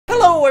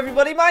Hello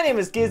everybody, my name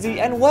is Gizzy,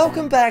 and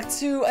welcome back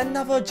to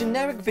another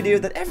generic video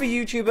that every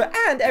YouTuber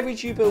and every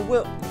YouTuber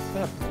will...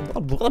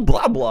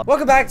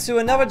 Welcome back to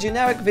another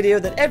generic video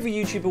that every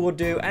YouTuber will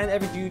do and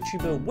every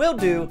YouTuber will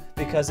do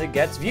because it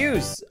gets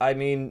views. I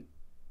mean,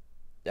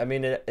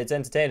 it's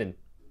entertaining.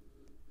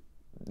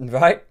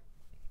 Right?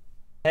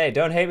 Hey,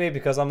 don't hate me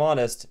because I'm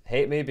honest.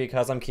 Hate me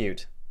because I'm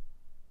cute.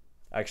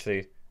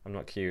 Actually, I'm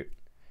not cute.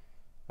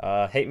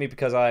 Hate me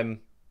because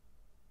I'm...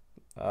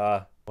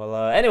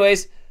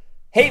 anyways,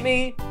 hate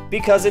me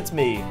because it's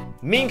me.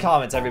 Mean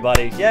comments,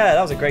 everybody. Yeah,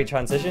 that was a great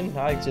transition.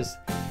 I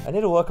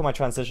need to work on my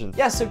transition.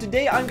 Yeah, so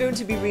today I'm going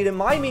to be reading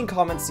my mean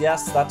comments.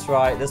 Yes, that's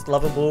right. This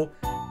lovable,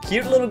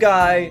 cute little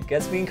guy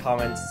gets mean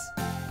comments.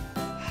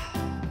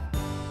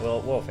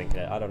 We'll think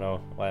it. I don't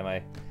know. Why am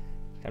I...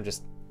 I'm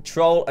just...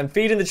 I'm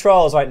feeding the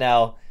trolls right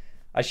now.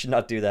 I should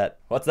not do that.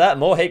 What's that?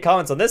 More hate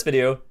comments on this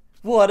video.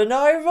 What an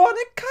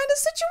ironic kind of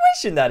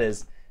situation that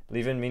is.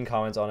 Leaving mean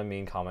comments on a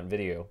mean comment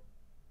video.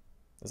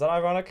 Is that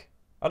ironic?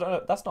 I don't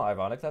know. That's not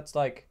ironic. That's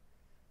like...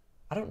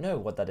 I don't know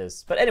what that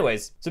is. But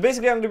anyways, so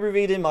basically I'm going to be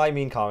reading my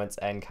mean comments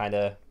and kind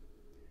of...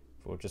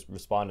 Or just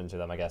responding to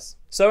them, I guess.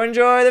 So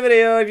enjoy the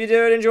video. If you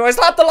do it, enjoy.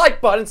 Slap the like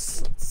button.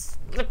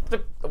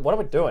 What am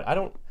I doing? I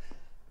don't...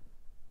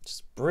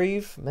 Just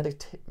breathe.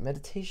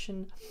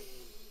 Meditation.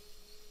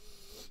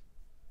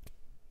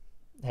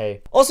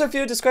 Hey. Also,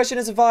 viewer discretion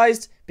is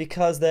advised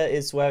because there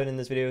is swearing in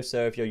this video.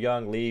 So if you're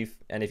young, leave.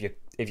 And if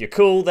you're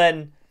cool,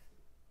 then...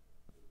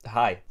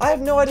 Hi. I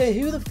have no idea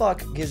who the fuck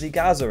Gizzy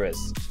Gazza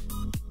is.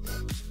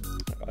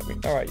 I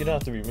mean, alright, you don't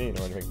have to be mean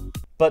or anything.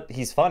 But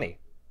he's funny.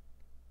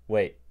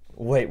 Wait,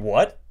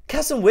 what?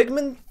 Casson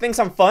Wigman thinks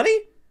I'm funny?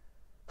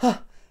 Huh.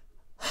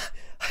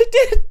 I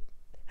did!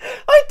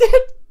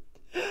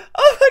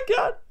 Oh my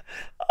god!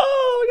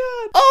 Oh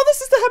my god! Oh,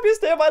 this is the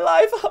happiest day of my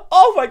life!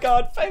 Oh my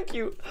god, thank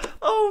you!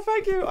 Oh,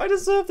 thank you! I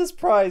deserve this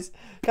prize!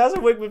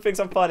 Casson Wigman thinks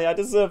I'm funny, I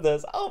deserve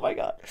this! Oh my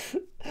god!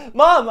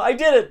 Mom, I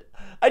did it!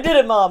 I did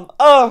it, Mom!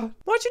 Oh!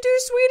 What'd you do,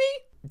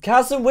 sweetie?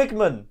 Casson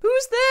Wigman!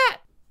 Who's that?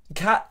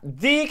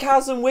 The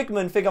Casson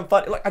Wigman think I'm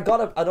funny. Like, I got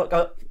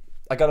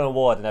an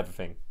award and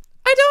everything.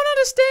 I don't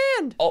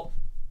understand! Oh.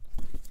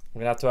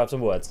 I'm gonna have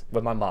some words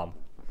with my mom.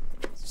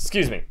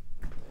 Excuse me.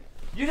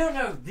 You don't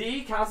know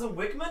the Casson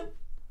Wigman?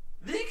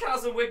 The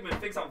Casson Wigman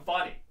thinks I'm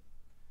funny.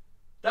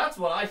 That's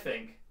what I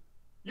think.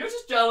 You're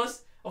just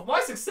jealous of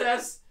my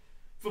success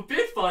for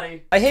being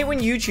funny. I hate when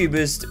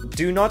YouTubers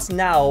do not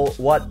know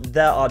what they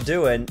are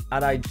doing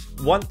and I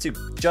want to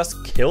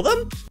just kill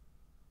them?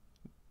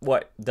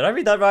 What? Did I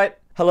read that right?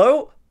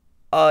 Hello?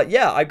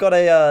 Yeah, I got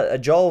a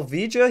Joel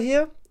Vija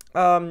here.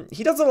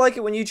 He doesn't like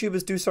it when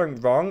YouTubers do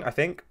something wrong, I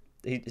think.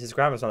 His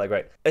grammar's not that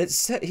great.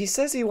 He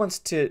says he wants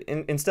to,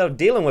 instead of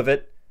dealing with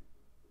it,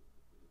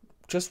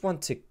 just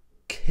want to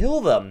kill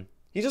them.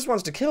 He just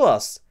wants to kill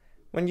us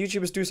when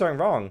YouTubers do something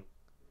wrong.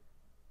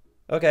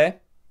 Okay.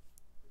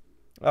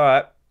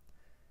 Alright.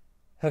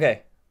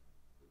 Okay.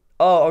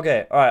 Oh,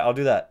 okay. Alright, I'll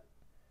do that.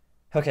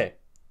 Okay.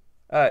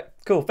 Alright,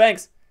 cool,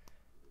 thanks.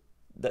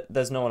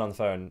 There's no one on the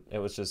phone. It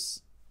was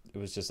just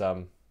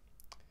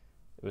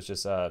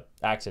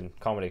acting,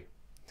 comedy.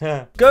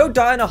 Go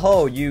die in a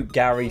hole, you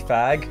Gary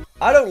fag.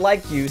 I don't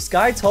like you.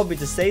 Sky told me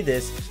to say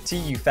this to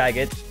you,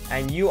 faggot,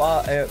 and you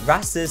are a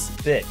racist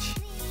bitch.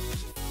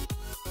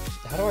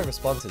 How do I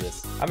respond to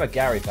this? I'm a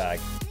Gary fag.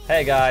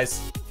 Hey guys,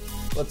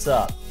 what's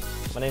up?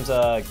 My name's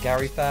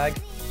Gary fag,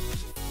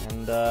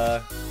 and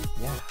yeah.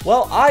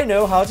 Well, I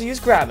know how to use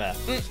grammar.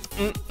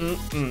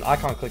 I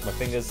can't click my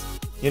fingers.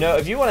 You know,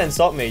 if you want to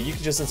insult me, you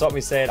can just insult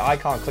me saying I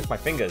can't click my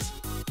fingers.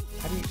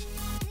 How do you...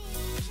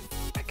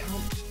 I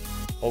can't...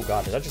 Oh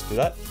god, did I just do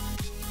that?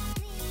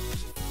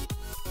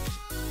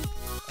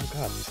 Oh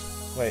god.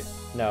 Wait,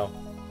 no.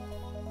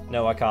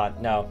 No, I can't,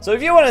 no. So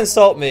if you want to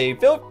insult me,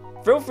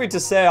 feel free to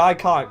say I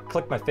can't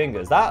click my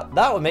fingers. That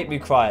would make me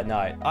cry at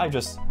night.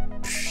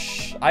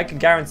 I can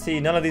guarantee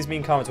none of these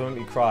mean comments will make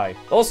me cry.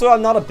 Also,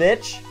 I'm not a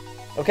bitch,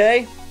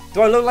 okay?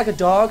 Do I look like a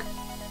dog?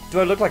 Do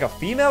I look like a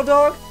female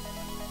dog?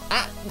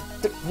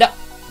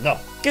 No.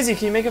 Gizzy,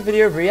 can you make a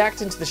video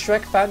reacting to the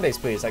Shrek fanbase,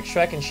 please? Like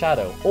Shrek and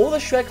Shadow. All the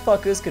Shrek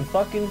fuckers can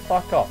fucking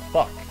fuck off.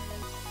 Fuck.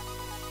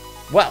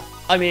 Well,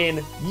 I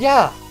mean,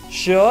 yeah,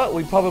 sure,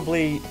 we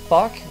probably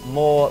fuck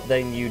more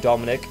than you,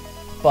 Dominic,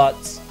 but...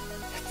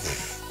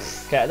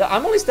 Okay,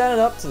 I'm only standing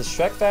up to the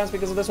Shrek fans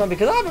because of this one,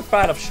 because I'm a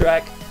fan of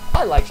Shrek.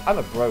 I'm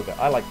a broker.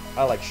 I like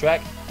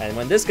Shrek, and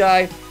when this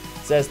guy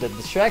says that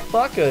the Shrek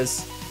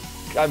fuckers,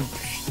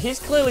 he's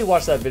clearly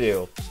watched that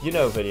video. You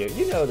know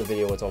the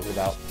video we're talking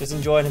about. Just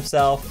enjoying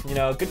himself, you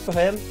know, good for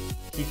him.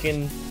 He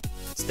can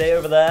stay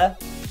over there,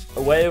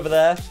 away over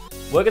there.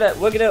 We're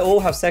gonna all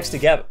have sex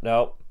together.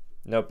 No,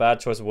 bad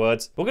choice of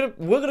words. We're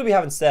gonna be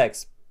having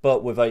sex,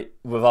 but with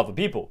other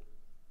people.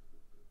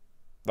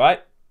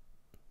 Right?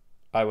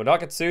 I will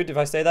not get sued if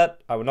I say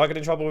that. I will not get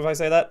in trouble if I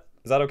say that.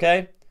 Is that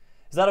okay?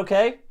 Is that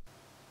okay?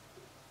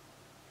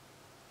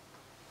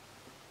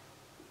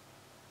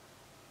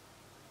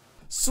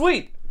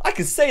 Sweet! I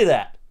can say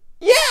that!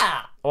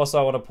 Yeah! Also,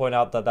 I want to point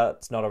out that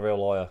that's not a real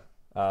lawyer.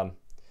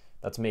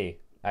 That's me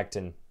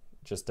acting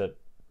just to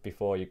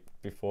before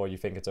you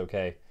think it's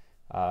okay.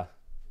 I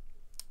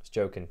was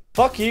joking.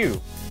 Fuck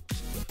you.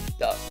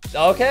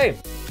 Okay.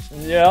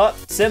 Yeah,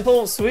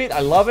 simple, sweet. I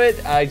love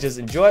it. I just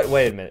enjoy it.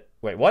 Wait a minute.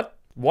 Wait, what?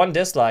 One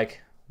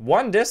dislike.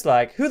 One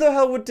dislike. Who the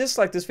hell would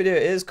dislike this video?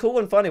 It is cool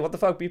and funny. What the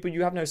fuck, people?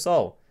 You have no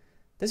soul.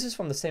 This is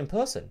from the same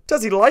person.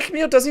 Does he like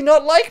me or does he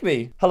not like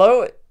me?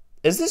 Hello?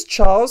 Is this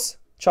Charles?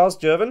 Charles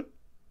Jervin?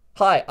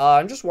 Hi,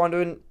 I'm just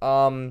wondering,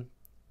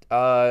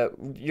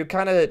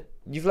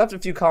 you've left a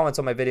few comments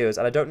on my videos,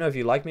 and I don't know if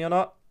you like me or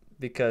not,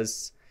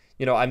 because,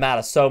 you know, I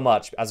matter so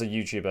much as a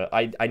YouTuber.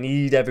 I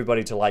need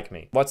everybody to like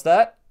me. What's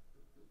that?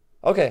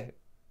 Okay.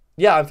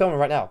 Yeah, I'm filming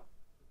right now.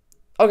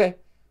 Okay.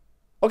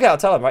 Okay, I'll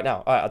tell him right now.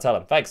 Alright, I'll tell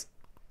him. Thanks.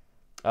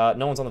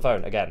 No one's on the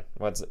phone. Again.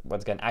 Once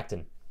again,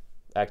 acting.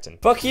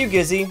 Fuck you,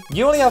 Gizzy.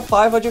 You only have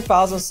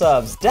 500,000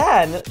 subs.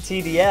 Dan,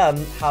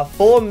 TDM, have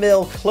 4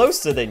 mil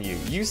closer than you.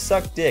 You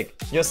suck dick.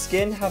 Your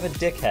skin have a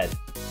dickhead.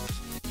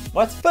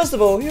 What? First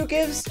of all, who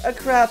gives a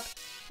crap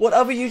what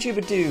other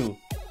YouTuber do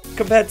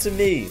compared to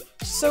me?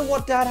 So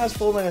what, Dan has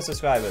 4 million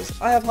subscribers.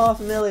 I have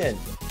 500,000.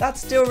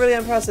 That's still really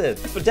impressive.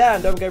 For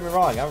Dan, don't get me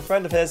wrong, I'm a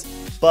friend of his,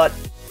 but,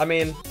 I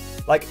mean,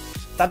 like,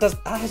 that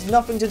has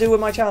nothing to do with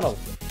my channel.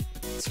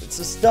 It's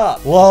a start.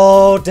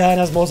 Whoa, Dan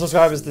has more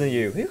subscribers than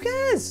you. Who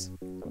cares?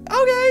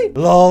 Okay.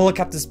 Lol,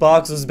 Captain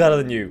Sparks is better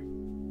than you.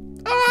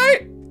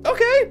 Alright,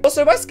 okay.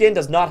 Also, my skin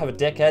does not have a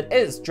dickhead. It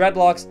is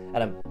dreadlocks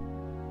and a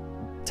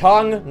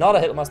tongue, not a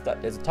Hitler mustache.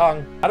 It's a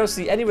tongue. I don't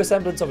see any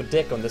resemblance of a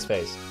dick on this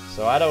face.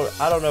 So I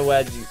don't know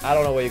where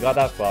you got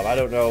that from. I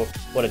don't know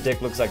what a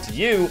dick looks like to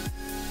you.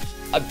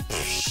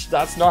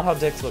 That's not how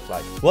dicks look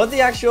like. What the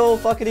actual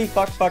fuckity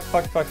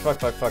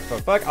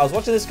fuck. I was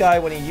watching this guy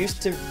when he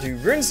used to do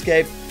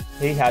RuneScape.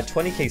 He had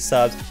 20k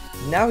subs.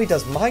 Now he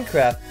does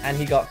Minecraft and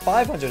he got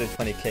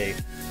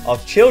 520k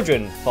of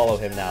children follow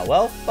him now.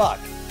 Well, fuck.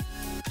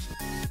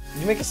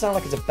 You make it sound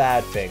like it's a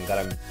bad thing that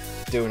I'm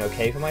doing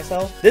okay for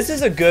myself. This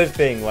is a good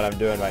thing what I'm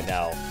doing right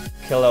now.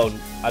 Kilo,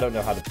 I don't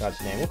know how to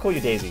pronounce your name. We'll call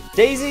you Daisy.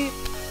 Daisy,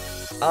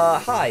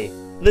 hi.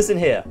 Listen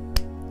here.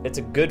 It's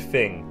a good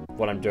thing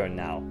what I'm doing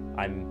now.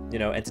 I'm, you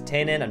know,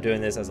 entertaining. I'm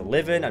doing this as a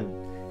living.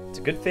 It's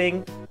a good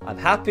thing. I'm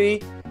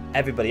happy.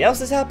 Everybody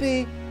else is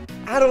happy.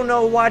 I don't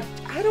know what.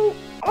 I don't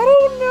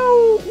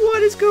know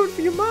what is going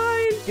through your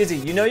mind.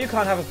 Gizzy, you know you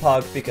can't have a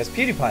pug because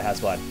PewDiePie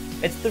has one.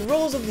 It's the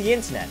rules of the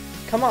internet.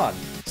 Come on.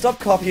 Stop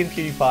copying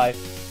PewDiePie.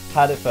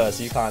 Had it first,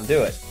 so you can't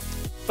do it.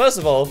 First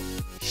of all,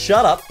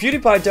 shut up.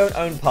 PewDiePie don't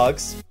own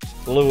pugs.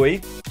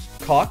 Louis,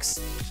 Cox.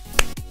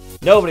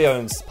 Nobody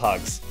owns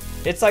pugs.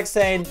 It's like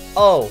saying,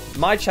 oh,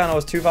 my channel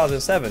is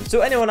 2007,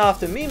 so anyone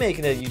after me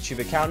making a YouTube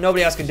account,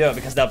 nobody else can do it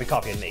because they'll be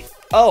copying me.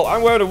 Oh,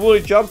 I'm wearing a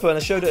woolly jumper and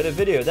I showed it in a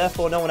video,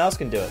 therefore no one else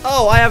can do it.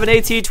 Oh, I have an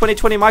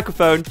AT2020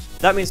 microphone.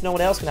 That means no one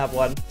else can have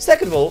one.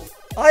 Second of all,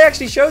 I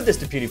actually showed this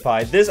to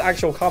PewDiePie, this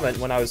actual comment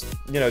when I was,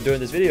 you know,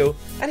 doing this video,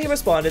 and he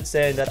responded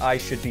saying that I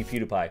should be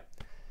PewDiePie.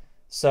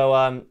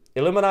 So,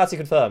 Illuminati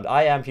confirmed,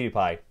 I am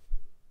PewDiePie.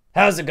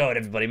 How's it going,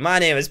 everybody? My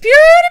name is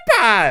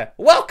PewDiePie!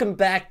 Welcome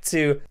back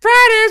to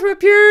Fridays with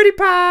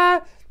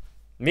PewDiePie!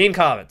 Mean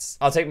comments.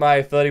 I'll take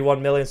my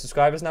 31 million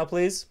subscribers now,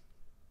 please.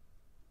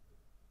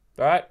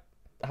 Alright?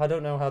 I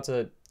don't know how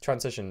to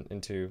transition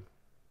into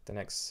the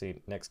next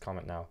scene, next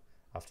comment now,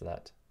 after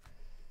that.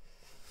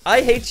 I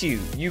hate you.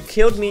 You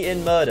killed me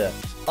in murder.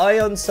 I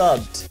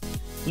unsubbed.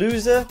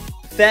 Loser.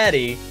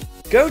 Fatty.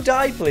 Go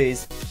die,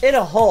 please. In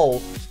a hole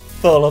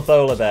full of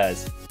polar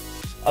bears.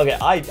 Okay,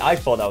 I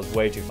thought that was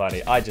way too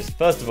funny.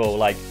 First of all,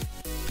 like,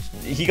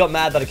 he got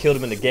mad that I killed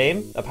him in the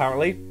game,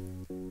 apparently.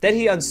 Then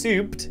he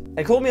unsubbed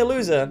and called me a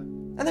loser.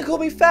 And then called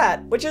me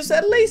fat, which is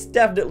at least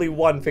definitely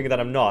one thing that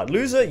I'm not.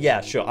 Loser?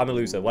 Yeah, sure, I'm a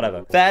loser,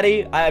 whatever.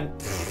 Fatty?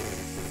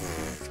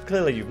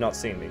 Clearly you've not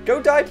seen me.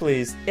 Go die,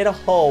 please, in a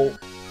hole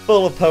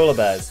full of polar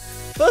bears.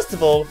 First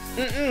of all,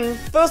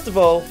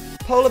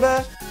 polar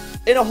bear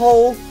in a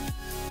hole,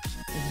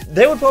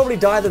 they would probably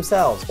die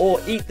themselves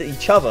or eat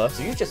each other,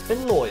 so you've just been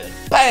lawyered.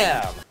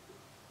 Bam!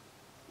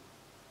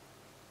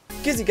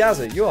 Gizzy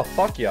Gazza, you're a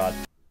fuckyard.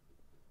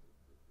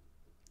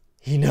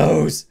 He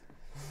knows.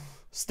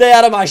 Stay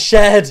out of my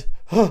shed.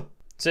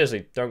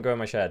 Seriously, don't go in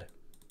my shed.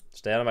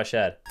 Stay out of my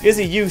shed.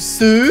 Gizzy, you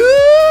suck.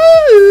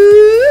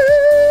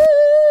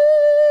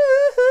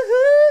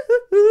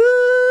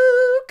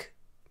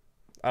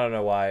 I don't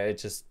know why.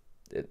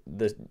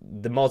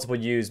 The multiple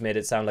U's made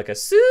it sound like a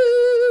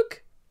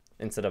sook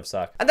instead of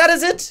suck. And that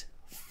is it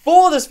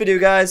for this video,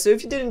 guys. So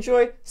if you did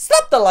enjoy,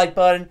 slap the like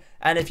button.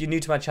 And if you're new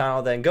to my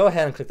channel, then go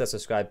ahead and click that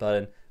subscribe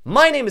button.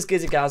 My name is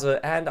Gizzy Gazza,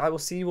 and I will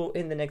see you all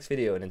in the next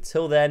video. And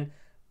until then,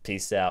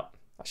 peace out.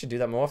 I should do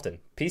that more often.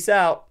 Peace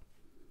out.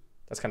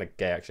 That's kind of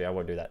gay, actually. I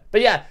won't do that.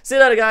 But yeah, see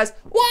you later, guys.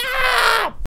 Wow!